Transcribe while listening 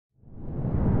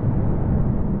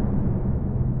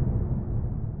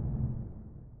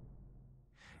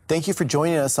Thank you for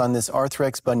joining us on this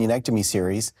Arthrex Bunionectomy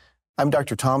Series. I'm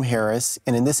Dr. Tom Harris,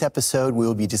 and in this episode, we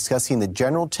will be discussing the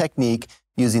general technique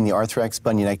using the Arthrex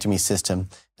Bunionectomy system,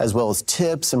 as well as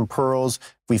tips and pearls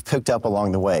we've picked up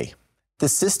along the way.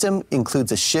 This system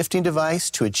includes a shifting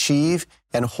device to achieve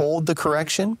and hold the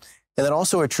correction, and then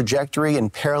also a trajectory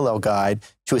and parallel guide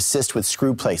to assist with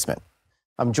screw placement.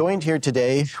 I'm joined here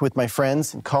today with my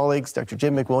friends and colleagues, Dr.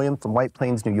 Jim McWilliam from White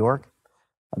Plains, New York,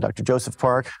 Dr. Joseph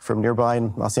Park from nearby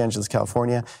in Los Angeles,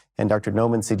 California, and Dr.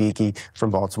 Noman Siddiqui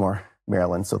from Baltimore,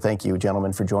 Maryland. So thank you,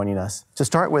 gentlemen, for joining us. To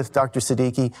start with, Dr.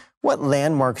 Siddiqui, what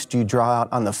landmarks do you draw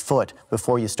out on the foot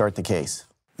before you start the case?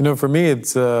 You know, for me,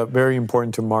 it's very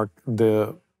important to mark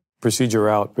the procedure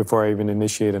out before I even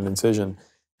initiate an incision.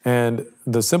 And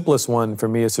the simplest one for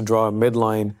me is to draw a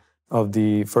midline of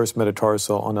the first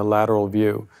metatarsal on a lateral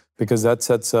view, because that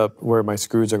sets up where my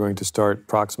screws are going to start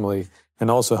proximally and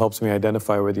also helps me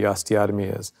identify where the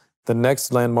osteotomy is. The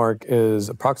next landmark is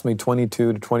approximately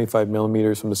 22 to 25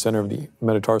 millimeters from the center of the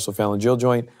metatarsal phalangeal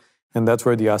joint, and that's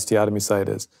where the osteotomy site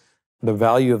is. The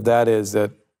value of that is that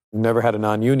I've never had a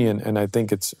non-union, and I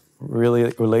think it's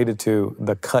really related to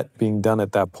the cut being done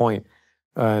at that point.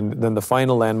 And then the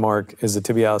final landmark is the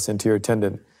tibialis anterior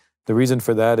tendon. The reason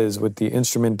for that is with the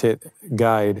instrumented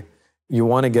guide, you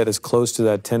want to get as close to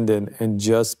that tendon and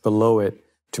just below it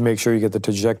to make sure you get the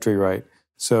trajectory right.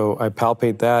 So I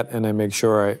palpate that and I make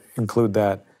sure I include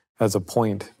that as a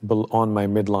point on my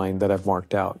midline that I've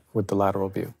marked out with the lateral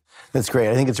view. That's great.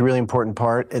 I think it's a really important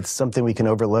part. It's something we can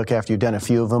overlook after you've done a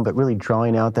few of them, but really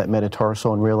drawing out that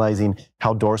metatarsal and realizing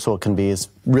how dorsal it can be is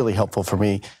really helpful for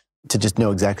me to just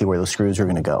know exactly where those screws are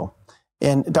going to go.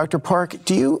 And Dr. Park,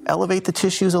 do you elevate the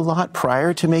tissues a lot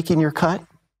prior to making your cut?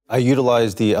 I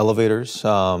utilize the elevators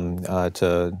for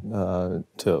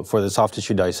the soft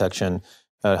tissue dissection.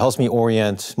 It helps me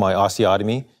orient my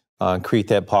osteotomy, create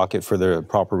that pocket for the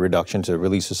proper reduction to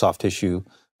release the soft tissue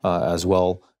as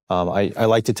well. I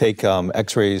like to take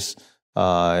x-rays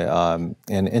and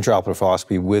intraoperative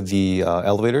fluoroscopy with the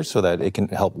elevators so that it can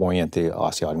help orient the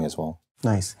osteotomy as well.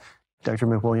 Nice. Dr.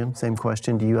 McWilliam, same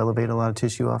question. Do you elevate a lot of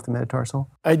tissue off the metatarsal?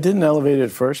 I didn't elevate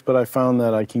it first, but I found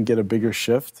that I can get a bigger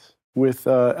shift with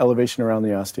elevation around the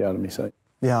osteotomy site.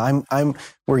 Yeah, I'm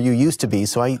where you used to be,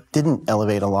 so I didn't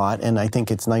elevate a lot, and I think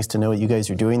it's nice to know that you guys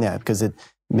are doing that because it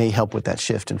may help with that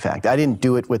shift, in fact. I didn't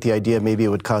do it with the idea maybe it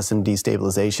would cause some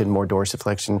destabilization, more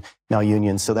dorsiflexion,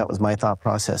 malunion, so that was my thought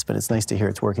process, but it's nice to hear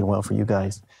it's working well for you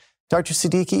guys. Dr.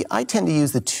 Siddiqui, I tend to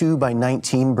use the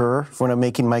 2x19 burr when I'm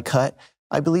making my cut.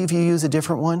 I believe you use a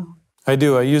different one? I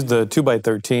do. I use the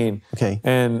 2x13. Okay.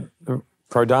 And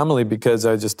predominantly because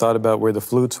I just thought about where the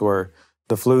flutes were.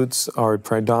 The flutes are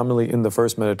predominantly in the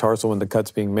first metatarsal when the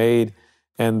cut's being made,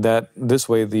 and that this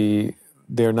way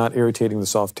they're not irritating the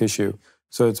soft tissue.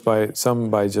 So it's by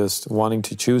just wanting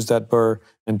to choose that burr,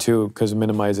 and two, because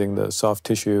minimizing the soft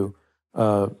tissue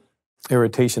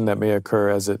irritation that may occur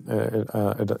as it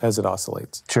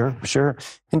oscillates. Sure, sure.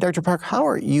 And Dr. Park, how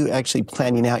are you actually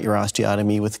planning out your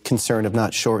osteotomy with concern of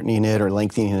not shortening it or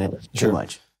lengthening it too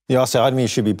much? The osteotomy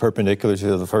should be perpendicular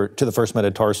to the first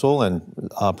metatarsal and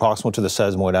proximal to the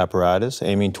sesamoid apparatus,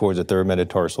 aiming towards the third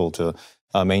metatarsal to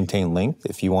maintain length.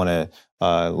 If you want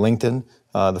to lengthen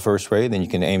the first ray, then you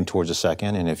can aim towards the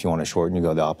second, and if you want to shorten, you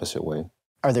go the opposite way.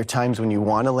 Are there times when you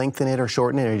want to lengthen it or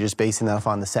shorten it, or are you just basing that off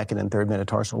on the second and third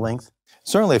metatarsal length?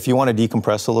 Certainly, if you want to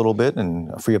decompress a little bit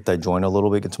and free up that joint a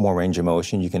little bit, get some more range of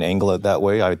motion, you can angle it that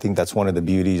way. I think that's one of the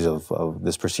beauties of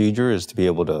this procedure is to be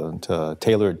able to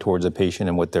tailor it towards a patient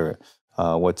and what are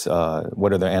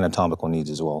their anatomical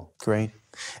needs as well. Great.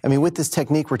 I mean, with this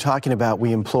technique we're talking about,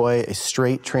 we employ a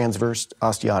straight transverse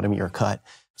osteotomy or cut.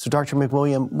 So Dr.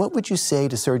 McWilliam, what would you say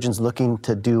to surgeons looking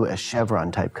to do a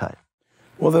chevron type cut?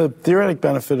 Well, the theoretic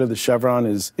benefit of the chevron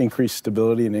is increased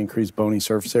stability and increased bony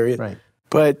surface area. Right.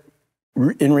 But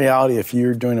in reality, if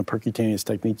you're doing a percutaneous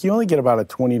technique, you only get about a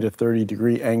 20 to 30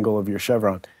 degree angle of your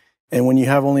chevron. And when you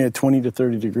have only a 20 to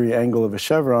 30 degree angle of a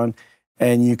chevron,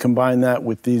 and you combine that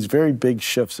with these very big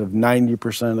shifts of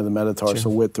 90% of the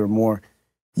metatarsal width or more,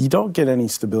 you don't get any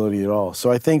stability at all.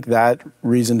 So I think that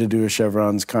reason to do a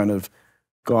chevron's kind of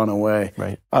gone away.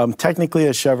 Right. Technically,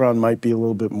 a chevron might be a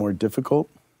little bit more difficult.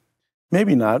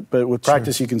 Maybe not, but with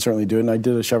practice, you can certainly do it. And I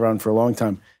did a chevron for a long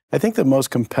time. I think the most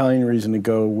compelling reason to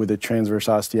go with a transverse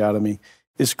osteotomy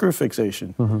is screw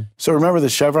fixation. So remember, the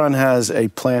chevron has a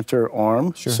plantar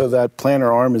arm. So that plantar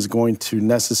arm is going to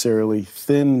necessarily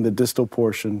thin the distal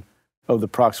portion of the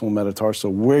proximal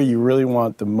metatarsal, where you really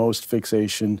want the most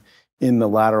fixation in the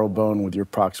lateral bone with your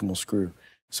proximal screw.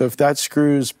 So if that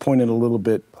screw's pointed a little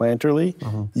bit plantarly,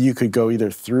 you could go either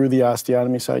through the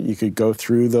osteotomy site, you could go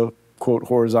through the, quote,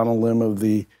 horizontal limb of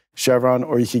the chevron,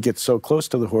 or you could get so close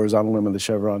to the horizontal limb of the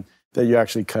chevron that you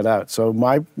actually cut out. So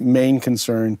my main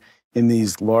concern in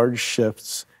these large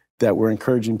shifts that we're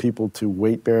encouraging people to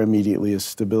weight bear immediately is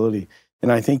stability.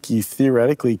 And I think you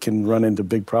theoretically can run into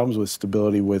big problems with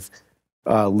stability with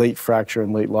late fracture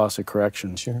and late loss of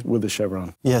correction with the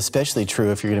chevron. Yeah, especially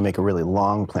true if you're going to make a really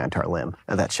long plantar limb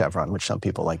of that chevron, which some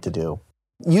people like to do.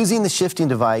 Using the shifting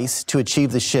device to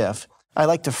achieve the shift, I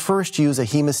like to first use a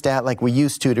hemostat like we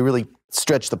used to really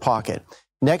stretch the pocket.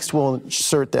 Next, we'll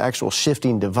insert the actual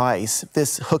shifting device.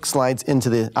 This hook slides into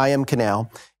the IM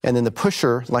canal, and then the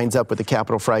pusher lines up with the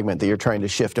capital fragment that you're trying to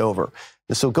shift over.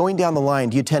 So going down the line,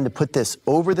 do you tend to put this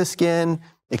over the skin,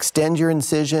 extend your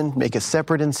incision, make a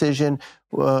separate incision?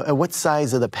 What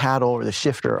size of the paddle or the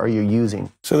shifter are you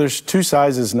using? So there's two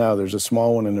sizes now. There's a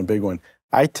small one and a big one.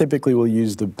 I typically will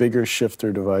use the bigger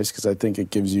shifter device because I think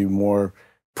it gives you more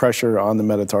pressure on the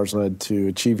metatarsal head to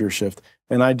achieve your shift.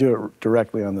 And I do it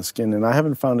directly on the skin, and I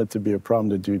haven't found it to be a problem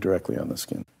to do directly on the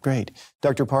skin. Great.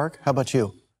 Dr. Park, how about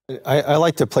you? I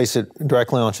like to place it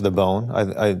directly onto the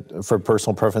bone for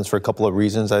personal preference for a couple of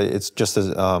reasons. It's just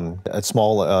a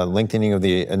small lengthening of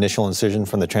the initial incision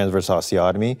from the transverse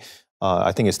osteotomy.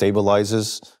 I think it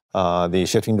stabilizes the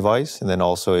shifting device, and then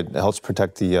also it helps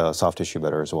protect the soft tissue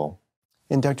better as well.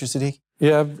 And Dr. Siddiqui?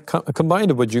 Yeah,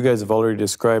 combined with what you guys have already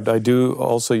described, I do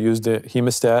also use the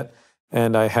hemostat,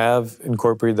 and I have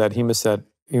incorporated that hemostat,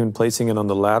 even placing it on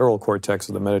the lateral cortex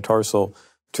of the metatarsal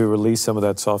to release some of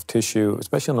that soft tissue,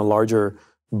 especially on a larger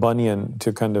bunion,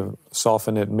 to kind of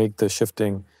soften it, make the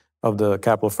shifting of the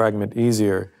capital fragment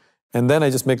easier. And then I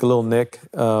just make a little nick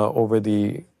over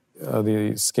the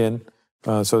skin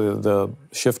so the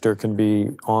shifter can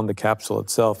be on the capsule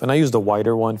itself. And I use the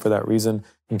wider one for that reason,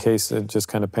 in case it just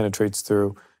kind of penetrates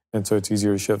through, and so it's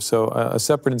easier to shift. So a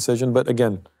separate incision, but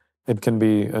again, it can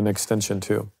be an extension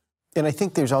too. And I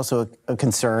think there's also a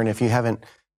concern if you haven't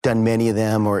done many of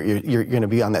them, or you're going to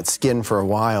be on that skin for a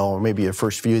while, or maybe your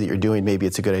first few that you're doing, maybe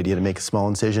it's a good idea to make a small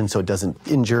incision so it doesn't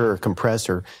injure or compress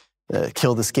or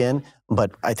kill the skin.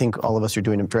 But I think all of us are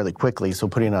doing them fairly quickly, so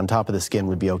putting it on top of the skin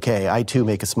would be okay. I too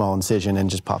make a small incision and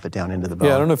just pop it down into the bone.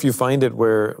 Yeah, I don't know if you find it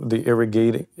where the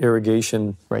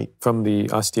irrigation right. from the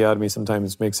osteotomy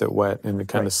sometimes makes it wet and it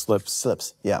kind of slips.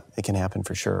 Slips, yeah, it can happen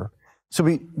for sure.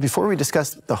 So before we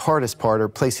discuss the hardest part, or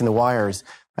placing the wires,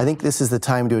 I think this is the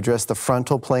time to address the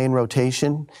frontal plane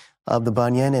rotation of the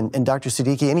bunion. And Dr.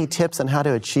 Siddiqui, any tips on how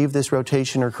to achieve this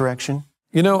rotation or correction?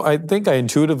 You know, I think I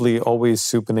intuitively always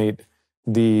supinate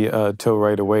the toe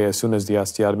right away as soon as the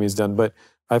osteotomy is done, but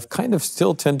I've kind of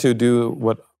still tend to do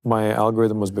what my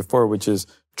algorithm was before, which is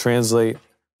translate,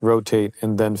 rotate,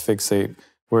 and then fixate.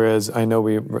 Whereas I know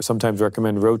we sometimes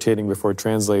recommend rotating before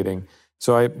translating.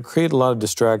 So I create a lot of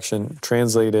distraction,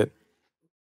 translate it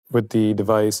with the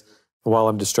device while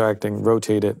I'm distracting,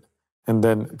 rotate it, and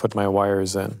then put my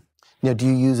wires in. Now, do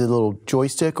you use a little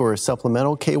joystick or a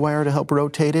supplemental K-wire to help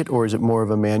rotate it, or is it more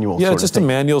of a manual Yeah, it's just a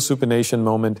manual supination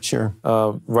moment. Sure.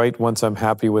 Right once I'm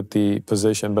happy with the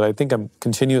position, but I think I'm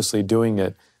continuously doing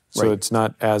it, so it's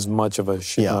not as much of a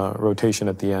rotation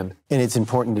at the end. And it's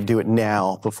important to do it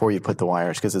now before you put the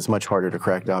wires, because it's much harder to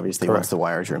correct, obviously, once the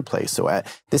wires are in place. So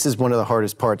this is one of the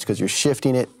hardest parts, because you're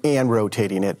shifting it and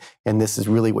rotating it, and this is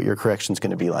really what your correction is going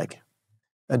to be like.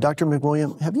 Dr.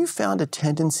 McWilliam, have you found a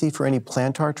tendency for any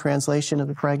plantar translation of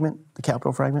the fragment, the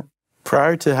capital fragment?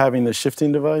 Prior to having the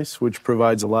shifting device, which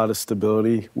provides a lot of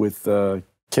stability with the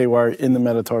K-wire in the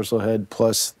metatarsal head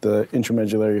plus the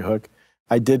intramedullary hook,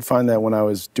 I did find that when I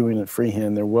was doing it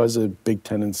freehand, there was a big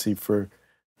tendency for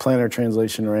plantar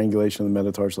translation or angulation of the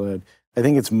metatarsal head. I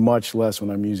think it's much less when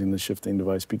I'm using the shifting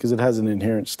device because it has an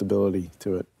inherent stability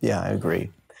to it. Yeah, I agree.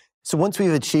 So once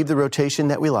we've achieved the rotation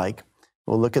that we like,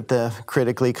 we'll look at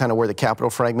critically kind of where the capital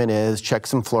fragment is, check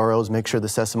some fluoros, make sure the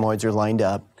sesamoids are lined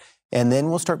up, and then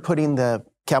we'll start putting the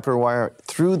capital wire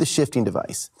through the shifting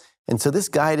device. And so this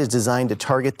guide is designed to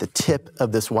target the tip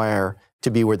of this wire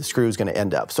to be where the screw is going to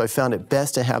end up. So I found it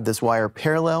best to have this wire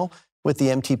parallel with the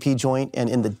MTP joint and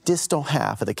in the distal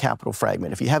half of the capital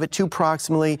fragment. If you have it too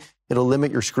proximally, it'll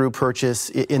limit your screw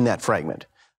purchase in that fragment.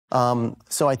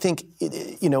 So I think,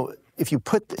 if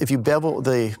you bevel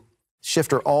the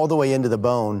shifter all the way into the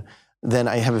bone, then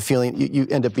I have a feeling you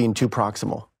end up being too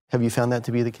proximal. Have you found that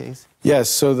to be the case? Yes,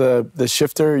 so the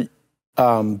shifter,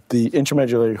 the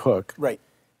intramedullary hook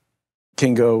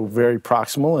can go very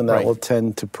proximal, and that will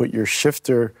tend to put your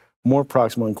shifter more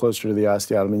proximal and closer to the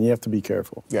osteotomy, and you have to be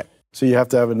careful. Yeah. So you have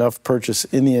to have enough purchase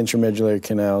in the intramedullary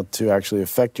canal to actually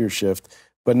affect your shift,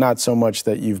 but not so much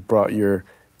that you've brought your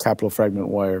capital fragment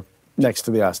wire next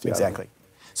to the osteotomy. Exactly.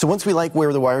 So once we like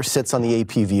where the wire sits on the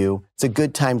AP view, it's a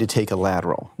good time to take a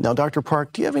lateral. Now, Dr.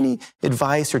 Park, do you have any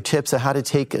advice or tips on how to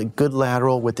take a good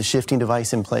lateral with the shifting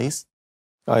device in place?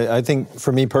 I think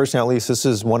for me personally, at least, this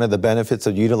is one of the benefits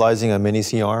of utilizing a mini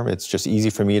C-arm. It's just easy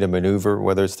for me to maneuver,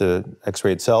 whether it's the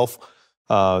x-ray itself,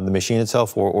 the machine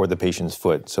itself, or the patient's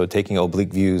foot. So taking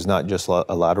oblique views, not just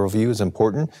a lateral view, is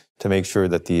important to make sure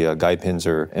that the guide pins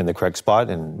are in the correct spot,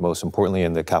 and most importantly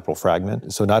in the capital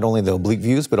fragment. So not only the oblique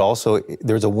views, but also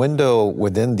there's a window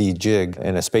within the jig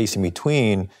and a space in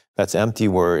between that's empty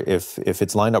where if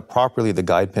it's lined up properly, the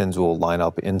guide pins will line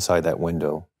up inside that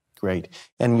window. Great.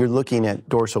 And you're looking at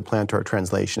dorsal plantar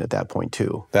translation at that point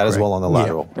too. That as well on the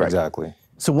lateral, right. Exactly.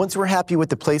 So once we're happy with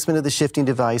the placement of the shifting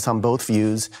device on both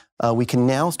views, we can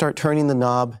now start turning the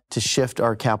knob to shift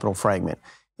our capital fragment.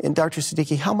 And Dr.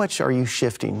 Siddiqui, how much are you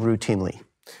shifting routinely?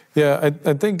 Yeah,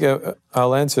 I think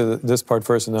I'll answer this part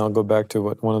first, and then I'll go back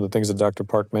to one of the things that Dr.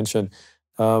 Park mentioned.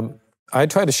 I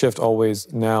try to shift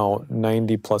always now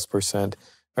 90+%.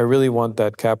 I really want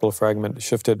that capital fragment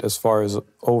shifted as far as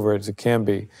over as it can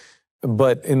be.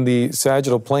 But in the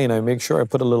sagittal plane, I make sure I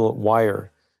put a little wire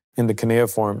in the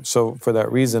cuneiform. So for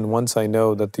that reason, once I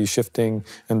know that the shifting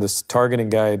and this targeting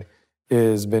guide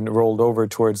is been rolled over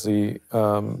towards the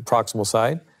proximal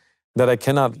side, that I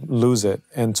cannot lose it.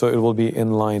 And so it will be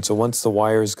in line. So once the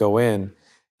wires go in,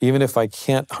 even if I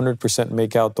can't 100%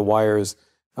 make out the wires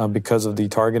because of the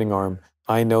targeting arm,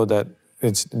 I know that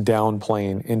it's down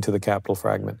plane into the capital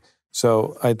fragment.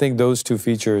 So I think those two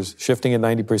features, shifting at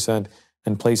 90%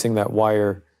 and placing that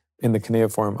wire in the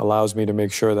cuneiform, allows me to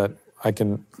make sure that I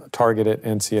can target it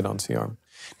and see it on C-arm.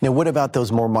 Now, what about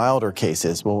those more milder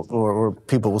cases? Well, or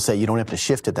people will say you don't have to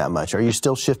shift it that much. Are you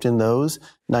still shifting those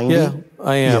 90? Yeah,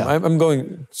 I am.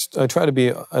 Yeah. I try to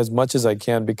be as much as I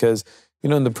can because,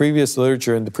 in the previous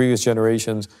literature, in the previous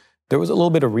generations, there was a little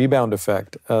bit of rebound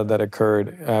effect that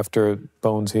occurred after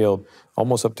bones healed,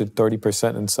 almost up to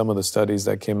 30% in some of the studies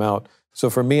that came out. So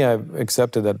for me, I've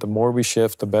accepted that the more we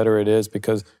shift, the better it is,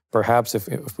 because perhaps if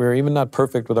we're even not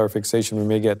perfect with our fixation, we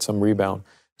may get some rebound.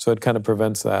 So it kind of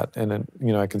prevents that, and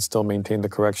then, I can still maintain the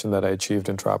correction that I achieved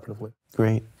intraoperatively.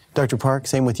 Great. Dr. Park,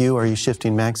 same with you. Are you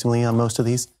shifting maximally on most of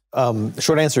these?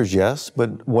 Short answer is yes,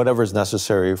 but whatever is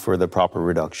necessary for the proper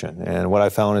reduction. And what I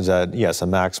found is that, yes, a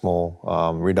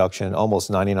maximal reduction,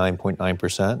 almost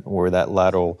 99.9%, where that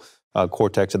lateral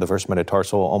cortex of the first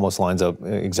metatarsal almost lines up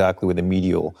exactly with the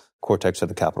medial cortex of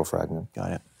the capital fragment.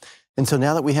 Got it. And so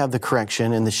now that we have the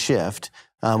correction and the shift,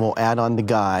 we'll add on the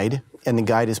guide, and the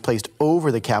guide is placed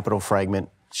over the capital fragment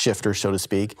shifter, so to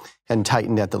speak, and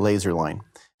tightened at the laser line.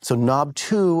 So knob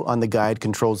 2 on the guide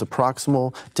controls the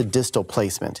proximal to distal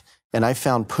placement. And I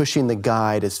found pushing the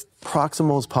guide as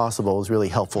proximal as possible is really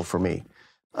helpful for me.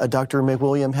 Dr.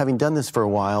 McWilliam, having done this for a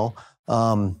while,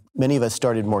 many of us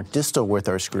started more distal with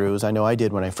our screws. I know I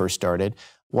did when I first started.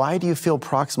 Why do you feel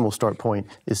proximal start point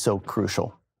is so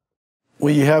crucial?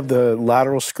 Well, you have the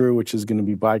lateral screw, which is going to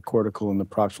be bicortical in the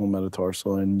proximal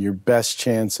metatarsal, and your best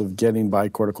chance of getting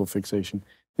bicortical fixation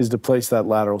is to place that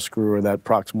lateral screw or that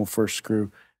proximal first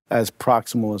screw as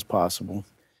proximal as possible.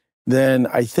 Then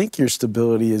I think your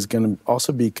stability is going to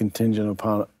also be contingent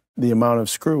upon the amount of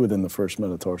screw within the first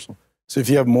metatarsal. So if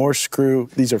you have more screw,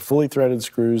 these are fully threaded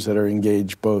screws that are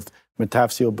engaged both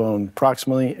metaphyseal bone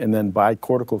proximally and then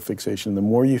bicortical fixation. The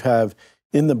more you have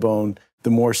in the bone, the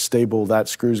more stable that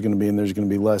screw is going to be, and there's going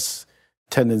to be less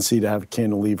tendency to have a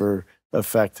cantilever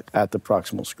effect at the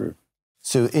proximal screw.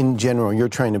 So in general, you're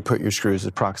trying to put your screws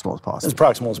as proximal as possible. As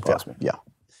proximal as possible. Yeah.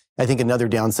 I think another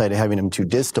downside of having them too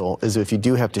distal is if you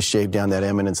do have to shave down that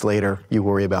eminence later, you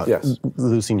worry about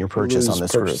losing your purchase on the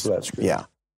screws. Screw. Yeah.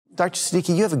 Dr.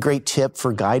 Siddiqui, you have a great tip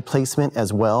for guide placement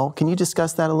as well. Can you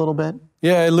discuss that a little bit?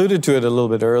 Yeah, I alluded to it a little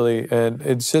bit early, and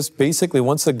it's just basically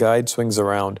once the guide swings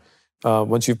around,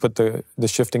 once you put the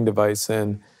shifting device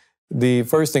in, the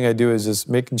first thing I do is just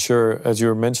making sure, as you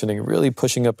were mentioning, really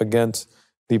pushing up against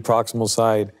the proximal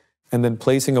side and then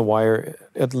placing a wire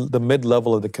at the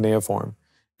mid-level of the cuneiform.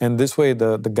 And this way,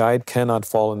 the guide cannot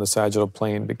fall in the sagittal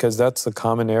plane, because that's the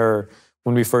common error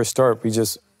when we first start. We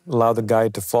just allow the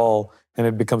guide to fall, and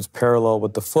it becomes parallel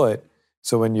with the foot.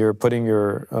 So when you're putting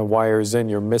your wires in,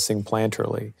 you're missing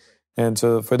plantarly. And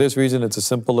so for this reason, it's a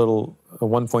simple little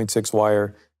 1.6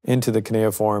 wire into the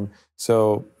cuneiform,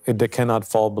 so it cannot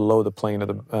fall below the plane of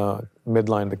the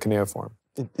midline of the cuneiform.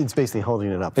 It's basically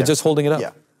holding it up there. It's just holding it up.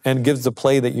 Yeah. And gives the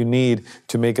play that you need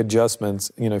to make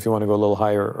adjustments, if you want to go a little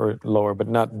higher or lower, but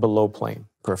not below plane.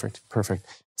 Perfect, perfect.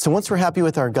 So once we're happy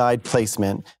with our guide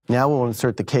placement, now we'll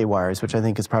insert the K-wires, which I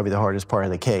think is probably the hardest part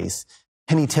of the case.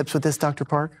 Any tips with this, Dr.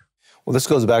 Park? Well, this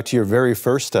goes back to your very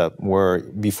first step, where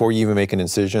before you even make an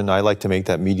incision, I like to make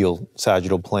that medial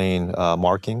sagittal plane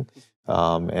marking.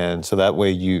 And so that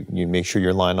way you make sure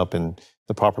you're lined up in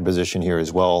the proper position here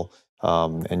as well.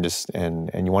 And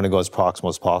you want to go as proximal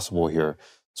as possible here.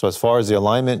 So as far as the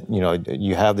alignment,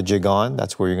 you have the jig on.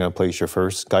 That's where you're going to place your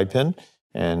first guide pin.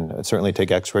 And certainly take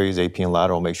x-rays, AP and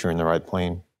lateral, make sure you're in the right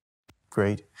plane.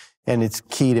 Great. And it's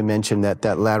key to mention that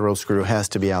that lateral screw has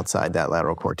to be outside that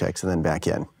lateral cortex and then back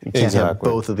in. You can't have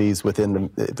both of these within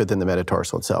the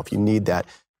metatarsal itself. You need that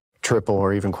triple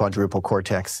or even quadruple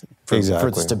cortex for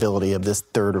the stability of this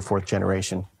third or fourth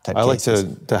generation type I cases.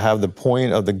 like to have the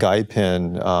point of the guide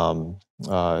pin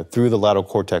through the lateral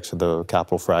cortex of the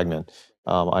capital fragment.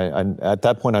 At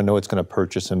that point, I know it's going to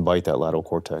purchase and bite that lateral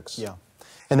cortex. Yeah.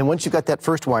 And then once you've got that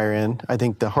first wire in, I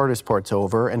think the hardest part's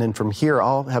over. And then from here,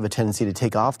 I'll have a tendency to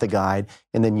take off the guide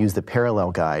and then use the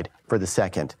parallel guide for the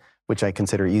second, which I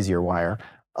consider easier wire.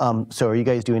 So are you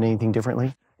guys doing anything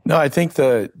differently? No, I think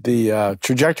the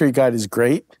trajectory guide is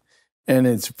great, and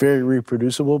it's very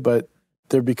reproducible, but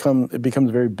it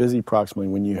becomes very busy proximally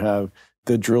when you have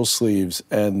the drill sleeves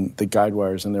and the guide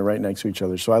wires, and they're right next to each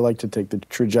other. So I like to take the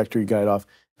trajectory guide off.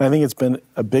 And I think it's been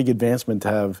a big advancement to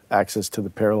have access to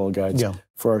the parallel guides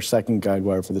for our second guide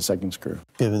wire for the second screw.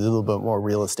 Give it a little bit more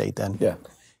real estate then. Yeah.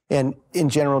 And in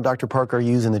general, Dr. Parker, are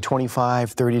you using the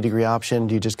 25, 30-degree option?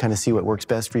 Do you just kind of see what works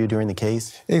best for you during the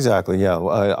case? Exactly, yeah.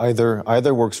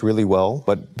 Either works really well,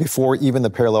 but before even the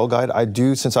parallel guide,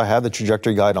 since I have the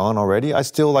trajectory guide on already, I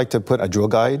still like to put a drill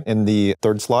guide in the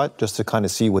third slot just to kind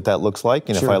of see what that looks like.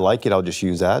 And if I like it, I'll just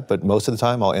use that. But most of the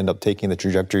time, I'll end up taking the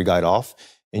trajectory guide off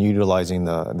and utilizing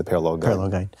the parallel guide. Parallel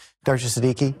guide. Dr.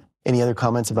 Siddiqui, any other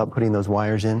comments about putting those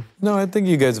wires in? No, I think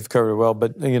you guys have covered it well,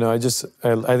 but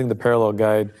I think the parallel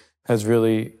guide has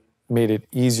really made it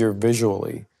easier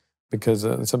visually because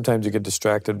sometimes you get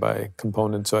distracted by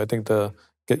components. So I think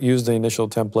use the initial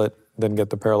template, then get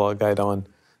the parallel guide on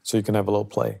so you can have a little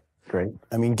play. Great.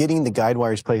 I mean, getting the guide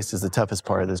wires placed is the toughest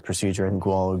part of this procedure. I think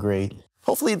we'll all agree.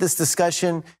 Hopefully this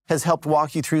discussion has helped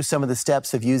walk you through some of the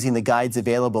steps of using the guides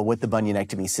available with the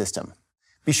bunionectomy system.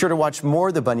 Be sure to watch more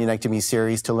of the Bunionectomy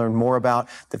series to learn more about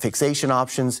the fixation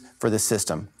options for the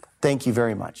system. Thank you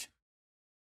very much.